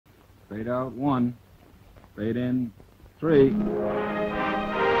Fade out 1. Fade in 3.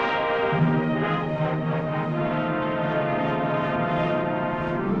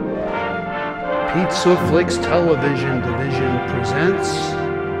 Pizza Flicks Television Division presents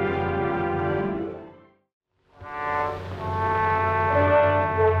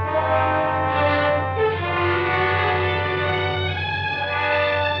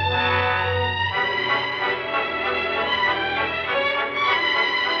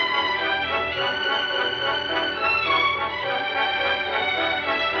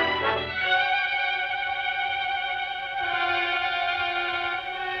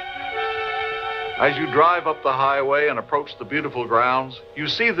As you drive up the highway and approach the beautiful grounds, you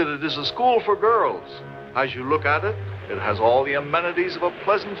see that it is a school for girls. As you look at it, it has all the amenities of a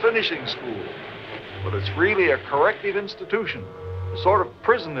pleasant finishing school. But it's really a corrective institution, a sort of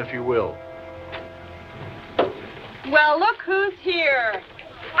prison, if you will. Well, look who's here.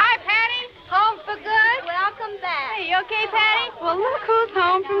 Hi, Patty. Home for good? Welcome back. Hey, you okay, Patty? Well, look who's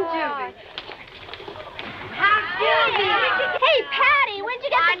home from Juvie. How's Juvie? Hey, Patty, when'd you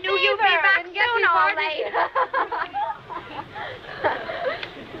get the fever? I knew you'd be back soon, all right.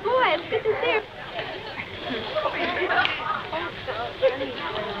 Boy, it's good to see you.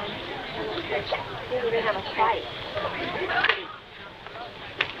 We're going to have a fight.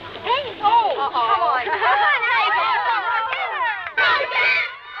 Hey! Oh, come on. Come on, hey,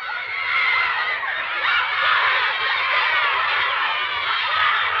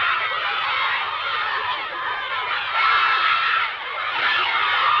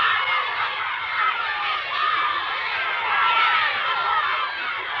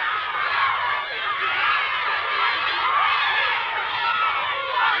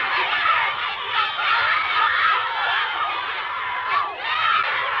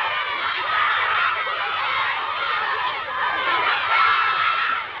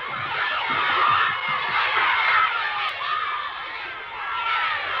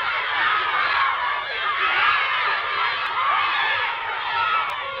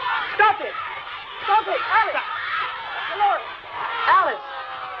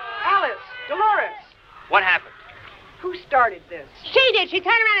 What happened? Who started this? She did. She turned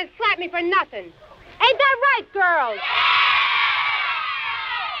around and slapped me for nothing. Ain't that right, girls?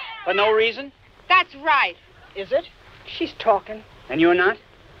 For no reason? That's right. Is it? She's talking. And you're not?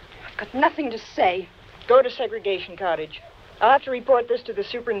 I've got nothing to say. Go to segregation cottage. I'll have to report this to the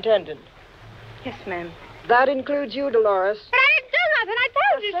superintendent. Yes, ma'am. That includes you, Dolores. But I didn't do nothing. I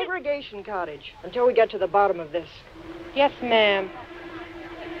told you. Segregation cottage. Until we get to the bottom of this. Yes, ma'am.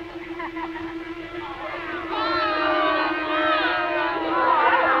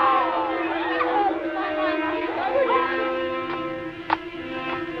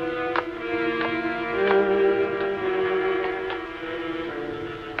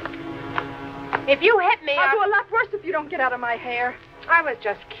 If you hit me, I'll do a lot worse if you don't get out of my hair. I was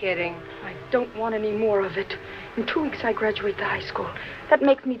just kidding. I don't want any more of it. In 2 weeks, I graduate the high school. That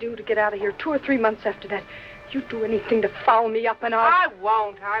makes me due to get out of here 2 or 3 months after that. You do anything to foul me up and I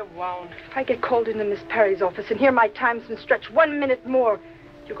won't. If I get called into Miss Perry's office and hear my time's been stretched 1 minute more,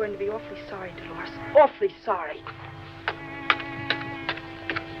 you're going to be awfully sorry, Dolores. Awfully sorry.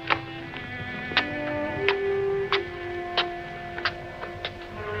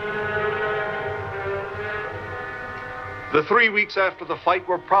 The 3 weeks after the fight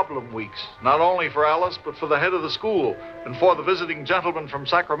were problem weeks, not only for Alice, but for the head of the school and for the visiting gentleman from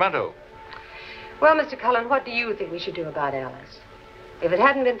Sacramento. Well, Mr. Cullen, what do you think we should do about Alice? If it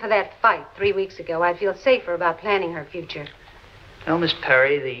hadn't been for that fight 3 weeks ago, I'd feel safer about planning her future. Well, Miss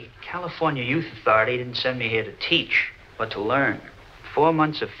Perry, the California Youth Authority didn't send me here to teach, but to learn. 4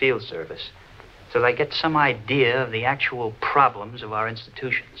 months of field service, so that I get some idea of the actual problems of our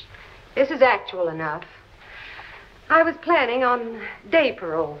institutions. This is actual enough. I was planning on day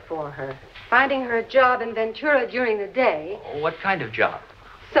parole for her, finding her a job in Ventura during the day. What kind of job?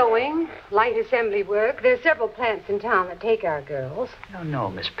 Sewing, light assembly work. There are several plants in town that take our girls. No,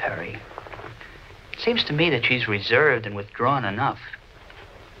 Miss Perry. It seems to me that she's reserved and withdrawn enough.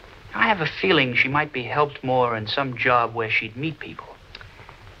 I have a feeling she might be helped more in some job where she'd meet people.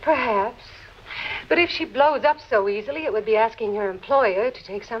 Perhaps. But if she blows up so easily, it would be asking her employer to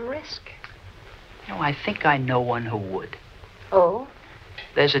take some risk. You know, I think I know one who would. Oh?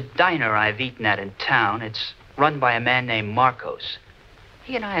 There's a diner I've eaten at in town. It's run by a man named Marcos.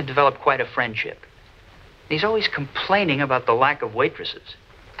 He and I have developed quite a friendship. He's always complaining about the lack of waitresses.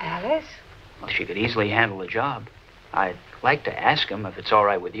 Alice? Well, she could easily handle the job. I'd like to ask him if it's all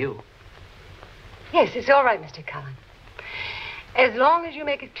right with you. Yes, it's all right, Mr. Cullen. As long as you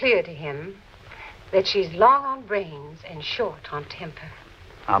make it clear to him that she's long on brains and short on temper.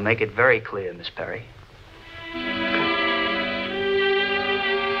 I'll make it very clear, Miss Perry.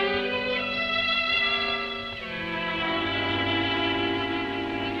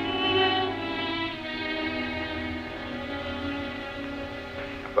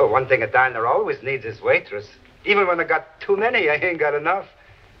 Well, one thing a diner always needs is waitress. Even when I got too many, I ain't got enough.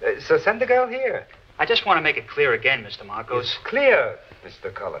 So send the girl here. I just want to make it clear again, Mr. Marcos. It's clear,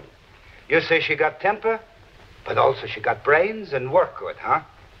 Mr. Cullen. You say she got temper, but also she got brains and work good, huh?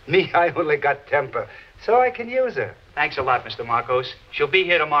 Me, I only got temper, so I can use her. Thanks a lot, Mr. Marcos. She'll be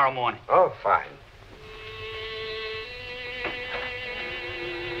here tomorrow morning. Oh, fine.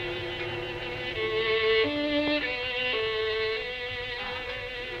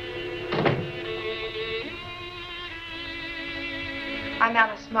 I'm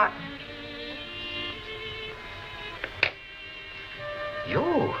Alice Martin.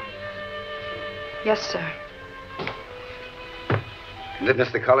 You? Yes, sir. Did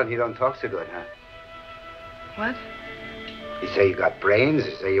Mr. Cullen, he don't talk so good, huh? What? He say you got brains,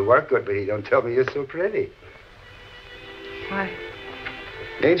 he say you work good, but he don't tell me you're so pretty. Why?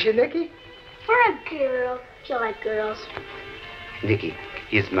 Ain't you, Nicky? We're a girl. You like girls. Nicky,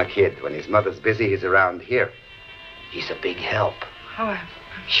 he's my kid. When his mother's busy, he's around here. He's a big help. Oh, I'm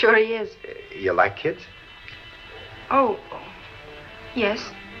sure he is. You like kids? Oh,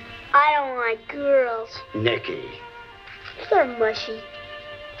 yes. I don't like girls. Nicky. They're mushy.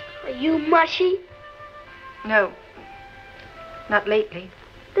 Are you mushy? No. Not lately.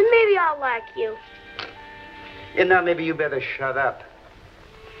 Then maybe I'll like you. And now maybe you better shut up.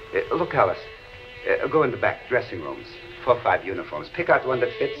 Look, Alice. Go in the back dressing rooms. 4 or 5 uniforms. Pick out one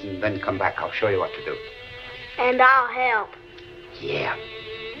that fits and then come back. I'll show you what to do. And I'll help. Yeah.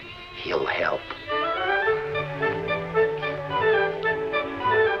 He'll help.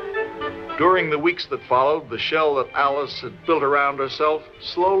 During the weeks that followed, the shell that Alice had built around herself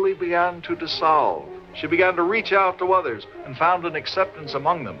slowly began to dissolve. She began to reach out to others and found an acceptance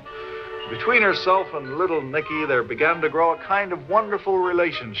among them. Between herself and little Nicky, there began to grow a kind of wonderful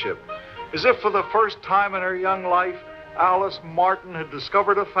relationship. As if for the first time in her young life, Alice Martin had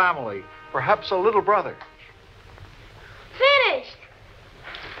discovered a family, perhaps a little brother. Finished.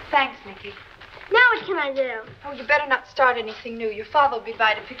 Thanks, Nicky. Now what can I do? Oh, you better not start anything new. Your father will be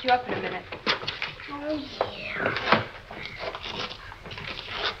by to pick you up in a minute. Oh,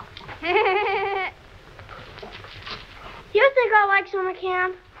 yeah. You think I'll like summer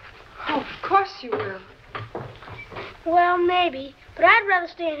camp? Oh, of course you will. Well, maybe, but I'd rather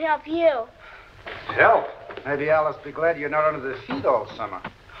stay and help you. Help? Maybe Alice be glad you're not under the feet all summer.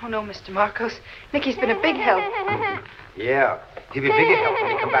 Oh, no, Mr. Marcos. Nicky's been a big help. Yeah. He'll be bigger help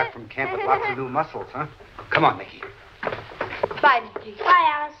when you come back from camp with lots of new muscles, huh? Come on, Nicky. Bye, Nicky. Bye,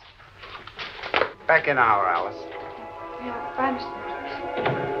 Alice. Back in an hour, Alice. Yeah, bye, Mr.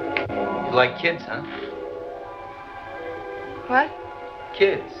 Marcos. You like kids, huh? What?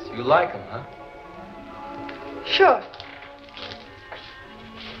 Kids. You like them, huh? Sure.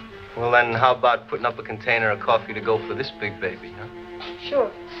 Well, then how about putting up a container of coffee to go for this big baby, huh?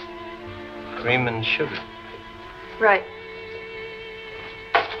 Sure. Cream and sugar. Right.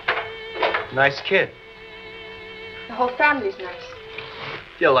 Nice kid. The whole family's nice.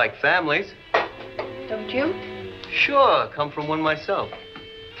 You like families. Don't you? Sure, come from one myself.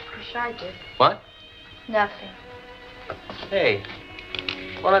 Wish I did. What? Nothing. Hey,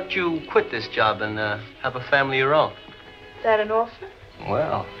 why don't you quit this job and have a family of your own? Is that an offer?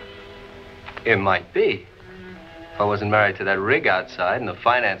 Well, it might be. If I wasn't married to that rig outside and the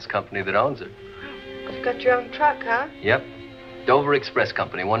finance company that owns it. You've got your own truck, huh? Yep. Dover Express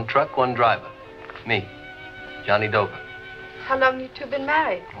Company. 1 truck, 1 driver. Me, Johnny Dover. How long you two been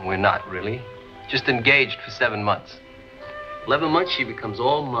married? We're not, really. Just engaged for 7 months. 11 months, she becomes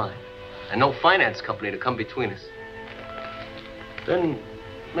all mine. And no finance company to come between us. Then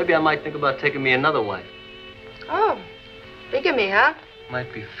maybe I might think about taking me another wife. Oh, bigamy, huh?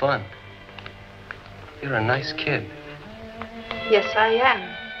 Might be fun. You're a nice kid. Yes, I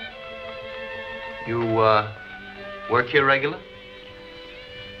am. You, work here regular?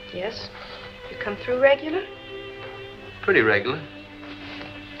 Yes. You come through regular? Pretty regular.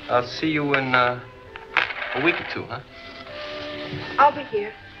 I'll see you in, a week or 2, huh? I'll be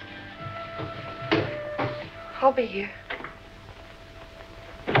here. I'll be here.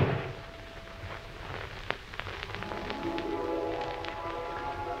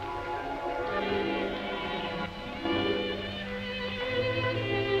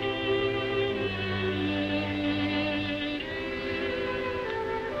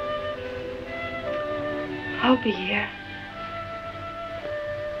 I'll be here.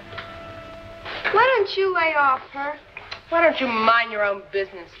 Why don't you lay off her? Why don't you mind your own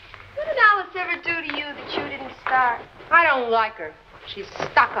business? What did Alice ever do to you that you didn't start? I don't like her. She's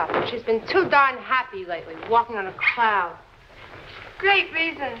stuck up. She's been too darn happy lately, walking on a cloud. Great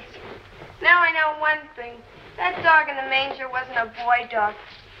reasons. Now I know one thing. That dog in the manger wasn't a boy dog.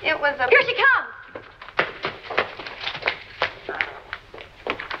 It was a... Here she comes!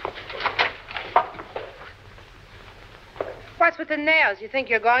 What's with the nails? You think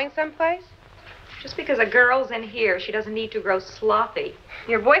you're going someplace? Just because a girl's in here, she doesn't need to grow slothy.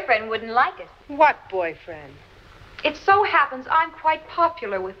 Your boyfriend wouldn't like it. What boyfriend? It so happens I'm quite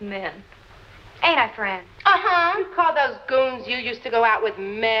popular with men. Ain't I, Fran? Uh-huh. You call those goons you used to go out with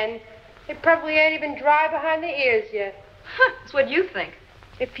men? They probably ain't even dry behind the ears yet. That's what you think.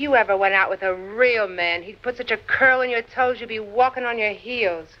 If you ever went out with a real man, he'd put such a curl in your toes you'd be walking on your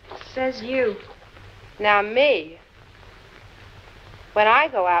heels. Says you. Now me, when I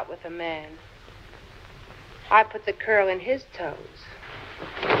go out with a man, I put the curl in his toes.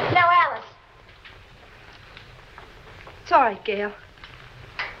 Now, Alice. It's all right, Gail.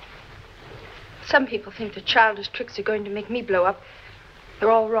 Some people think that childish tricks are going to make me blow up.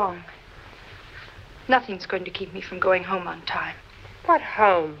 They're all wrong. Nothing's going to keep me from going home on time. What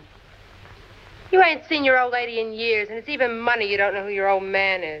home? You ain't seen your old lady in years, and it's even money you don't know who your old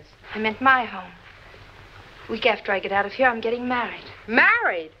man is. I meant my home. Week after I get out of here, I'm getting married.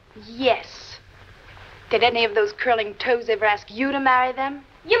 Married? Yes. Did any of those curling toes ever ask you to marry them?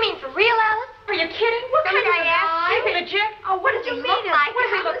 You mean for real, Alice? Are you kidding? What kind of I ask you, guy? legit? Oh, what does he look like? What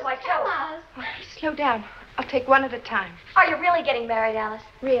does he look like? Tell us. Oh, slow down. I'll take one at a time. Are you really getting married, Alice?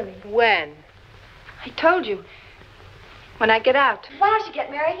 Really? When? I told you. When I get out. Why don't you get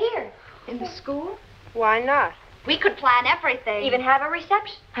married here? In the school? Why not? We could plan everything. Even have a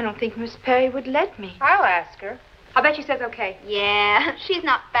reception. I don't think Miss Perry would let me. I'll ask her. I'll bet she says okay. Yeah, she's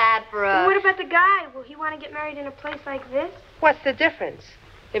not bad for us. What about the guy? Will he want to get married in a place like this? What's the difference?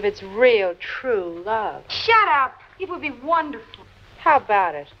 If it's real, true love. Shut up. It would be wonderful. How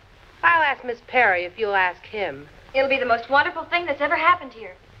about it? I'll ask Miss Perry if you'll ask him. It'll be the most wonderful thing that's ever happened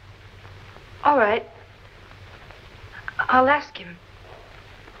here. All right. I'll ask him.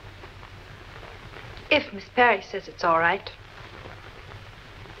 If Miss Perry says it's all right.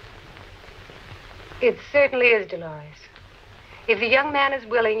 It certainly is, Dolores. If the young man is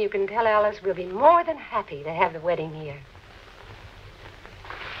willing, you can tell Alice we'll be more than happy to have the wedding here.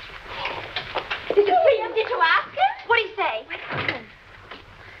 Did you see him? Did you ask him? What'd he say?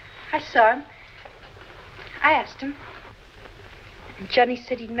 I saw him. I asked him. And Johnny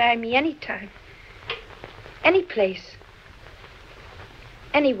said he'd marry me anytime. Any place.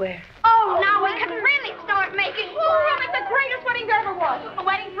 Anywhere. Oh, now we can really start making... Oh, we'll make the greatest wedding there ever was. A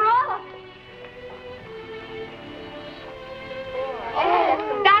wedding for all of us.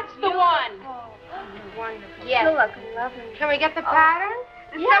 Oh, that's the one. Wonderful. Yes. You'll look lovely. Can we get the pattern?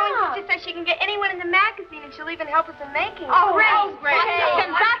 The sewing teacher says she can get anyone in the magazine, and she'll even help us in making it. Oh, great. great.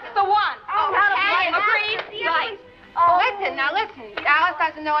 And that's the one. Oh, okay. okay. Agreed. Right. Listen, now listen. Alice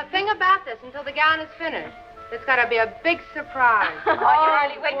doesn't know a thing about this until the gown is finished. It's got to be a big surprise. Oh,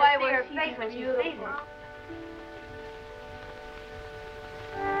 Charlie, wait boy, to see her was face when she sees it.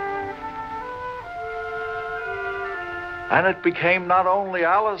 And it became not only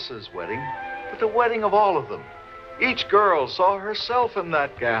Alice's wedding, but the wedding of all of them. Each girl saw herself in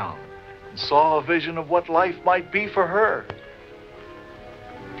that gown and saw a vision of what life might be for her.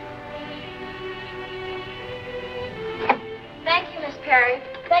 Thank you, Miss Perry.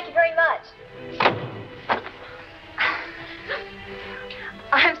 Thank you very much.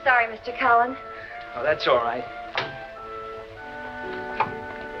 I'm sorry, Mr. Cullen. Oh, that's all right.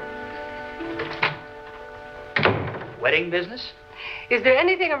 Wedding business? Is there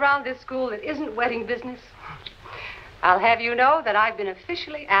anything around this school that isn't wedding business? I'll have you know that I've been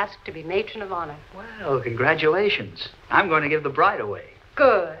officially asked to be matron of honor. Well, congratulations. I'm going to give the bride away.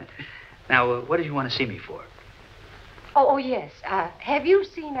 Good. Now, what did you want to see me for? Oh, yes. Have you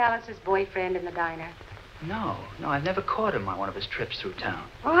seen Alice's boyfriend in the diner? No, I've never caught him on one of his trips through town.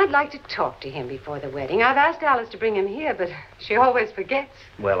 Oh, I'd like to talk to him before the wedding. I've asked Alice to bring him here, but she always forgets.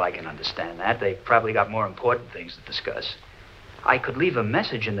 Well, I can understand that. They've probably got more important things to discuss. I could leave a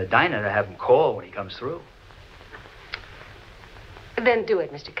message in the diner to have him call when he comes through. Then do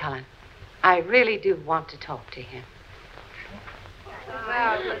it, Mr. Cullen. I really do want to talk to him.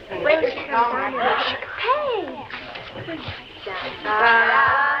 When she comes down here.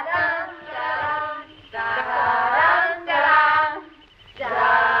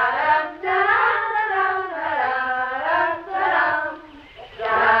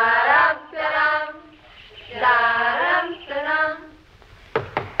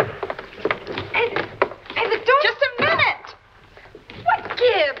 Hey, the door. Just a minute.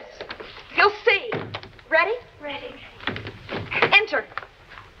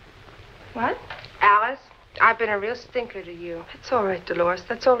 been a real stinker to you. It's all right, Dolores.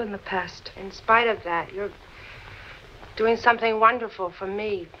 That's all in the past. In spite of that, you're doing something wonderful for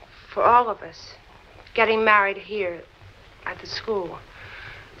me, for all of us. Getting married here at the school.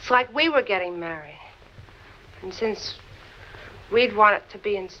 It's like we were getting married. And since we'd want it to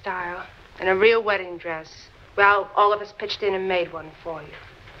be in style and a real wedding dress, well, all of us pitched in and made one for you.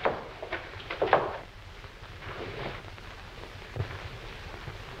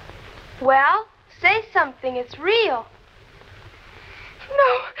 Well, say something. It's real.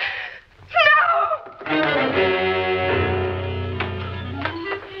 No! No!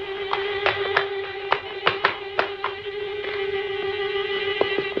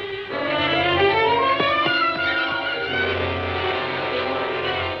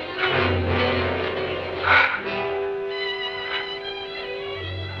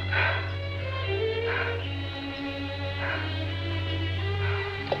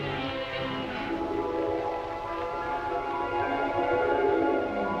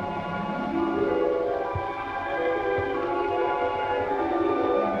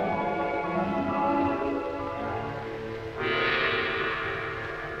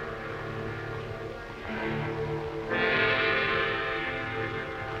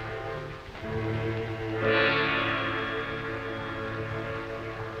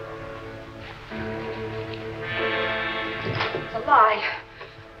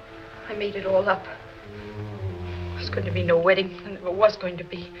 I made it all up. There was going to be no wedding. There never was going to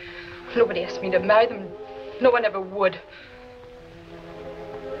be. Nobody asked me to marry them. No one ever would.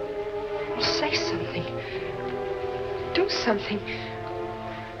 Well, say something. Do something.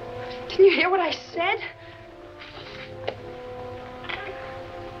 Didn't you hear what I said?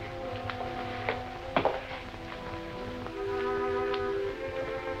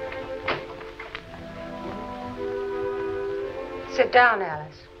 Sit down,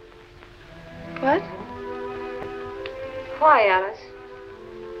 Alice. What? Why, Alice?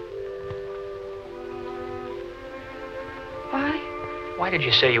 Why? Why did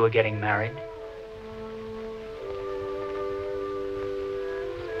you say you were getting married?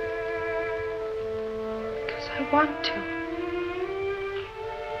 Because I want to.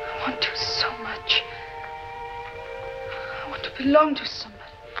 I want to so much. I want to belong to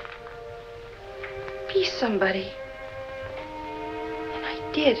somebody. Be somebody. And I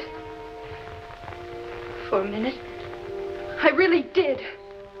did. For a minute. I really did.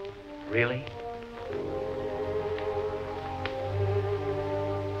 Really?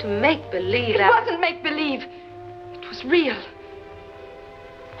 To make believe. It wasn't make believe. It was real.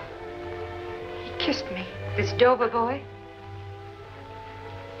 He kissed me. This Dover boy?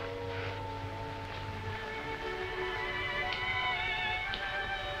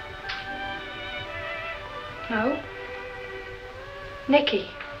 No. Nicky.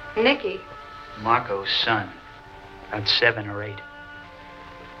 Nicky? Marco's son. About 7 or 8.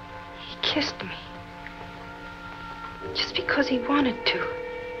 He kissed me. Just because he wanted to.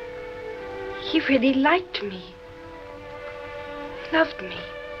 He really liked me. He loved me.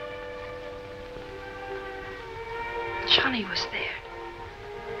 Johnny was there.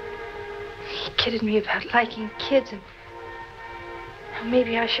 He kidded me about liking kids and how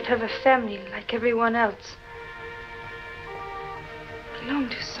maybe I should have a family like everyone else. Belong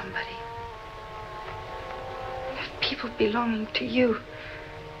to somebody. Have people belonging to you.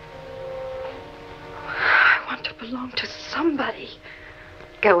 I want to belong to somebody.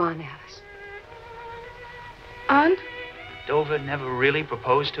 Go on, Alice. On? Dover never really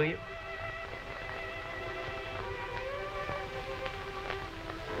proposed to you?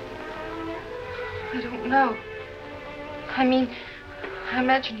 I don't know. I mean, I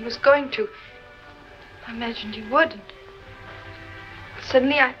imagined he was going to. I imagined he would. And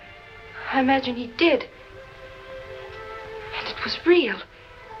suddenly, I imagined he did. And it was real.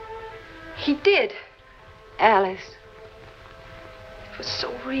 He did. Alice. It was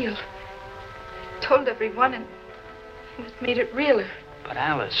so real. I told everyone, and it made it realer. But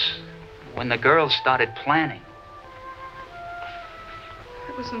Alice, when the girls started planning.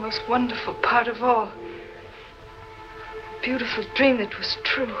 It was the most wonderful part of all. A beautiful dream that was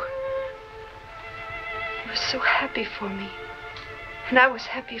true. They were so happy for me. And I was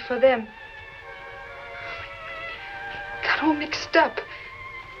happy for them. Got all mixed up.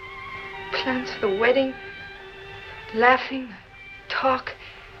 Plans for the wedding. Laughing. Talk.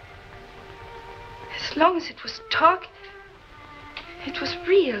 As long as it was talk, it was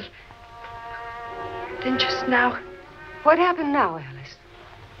real. Then just now. What happened now, Alice?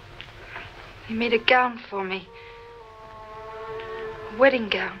 They made a gown for me. A wedding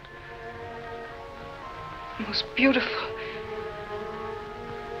gown. The most beautiful.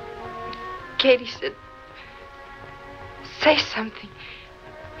 Katie said Say something.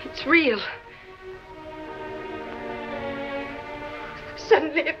 It's real.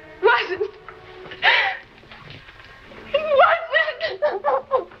 Suddenly it wasn't. It wasn't.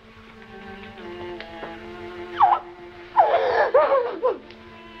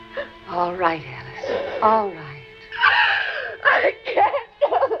 All right, Alice. All right. I can't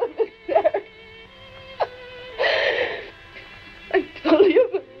tell them, Miss Perry. I told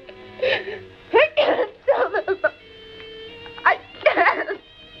you. I can't tell them. I can't.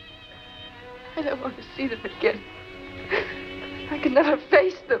 I don't want to see them again. I can never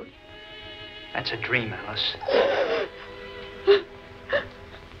face them. That's a dream, Alice.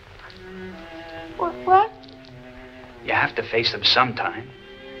 What? You have to face them sometime.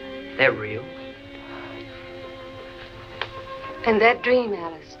 They're real. And that dream,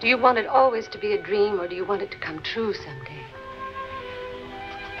 Alice, do you want it always to be a dream, or do you want it to come true someday?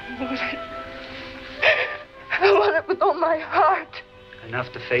 I want it with all my heart.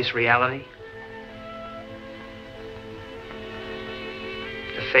 Enough to face reality?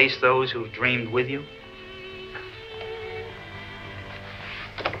 To face those who've dreamed with you?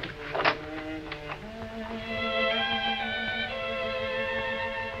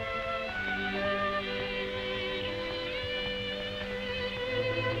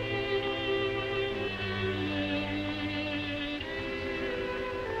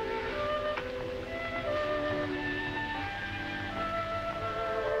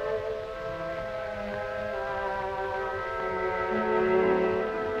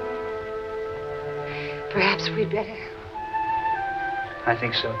 Perhaps we'd better. I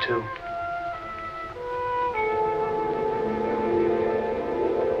think so, too.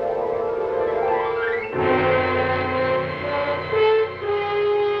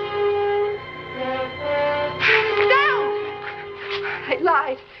 I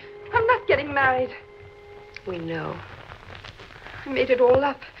lied. I'm not getting married. We know. I made it all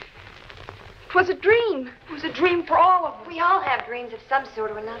up. It was a dream. It was a dream for all of us. We all have dreams of some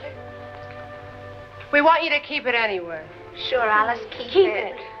sort or another. We want you to keep it anyway. Sure, Alice, keep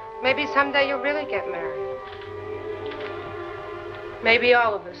it. Maybe someday you'll really get married. Maybe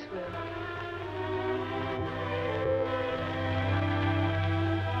all of us will.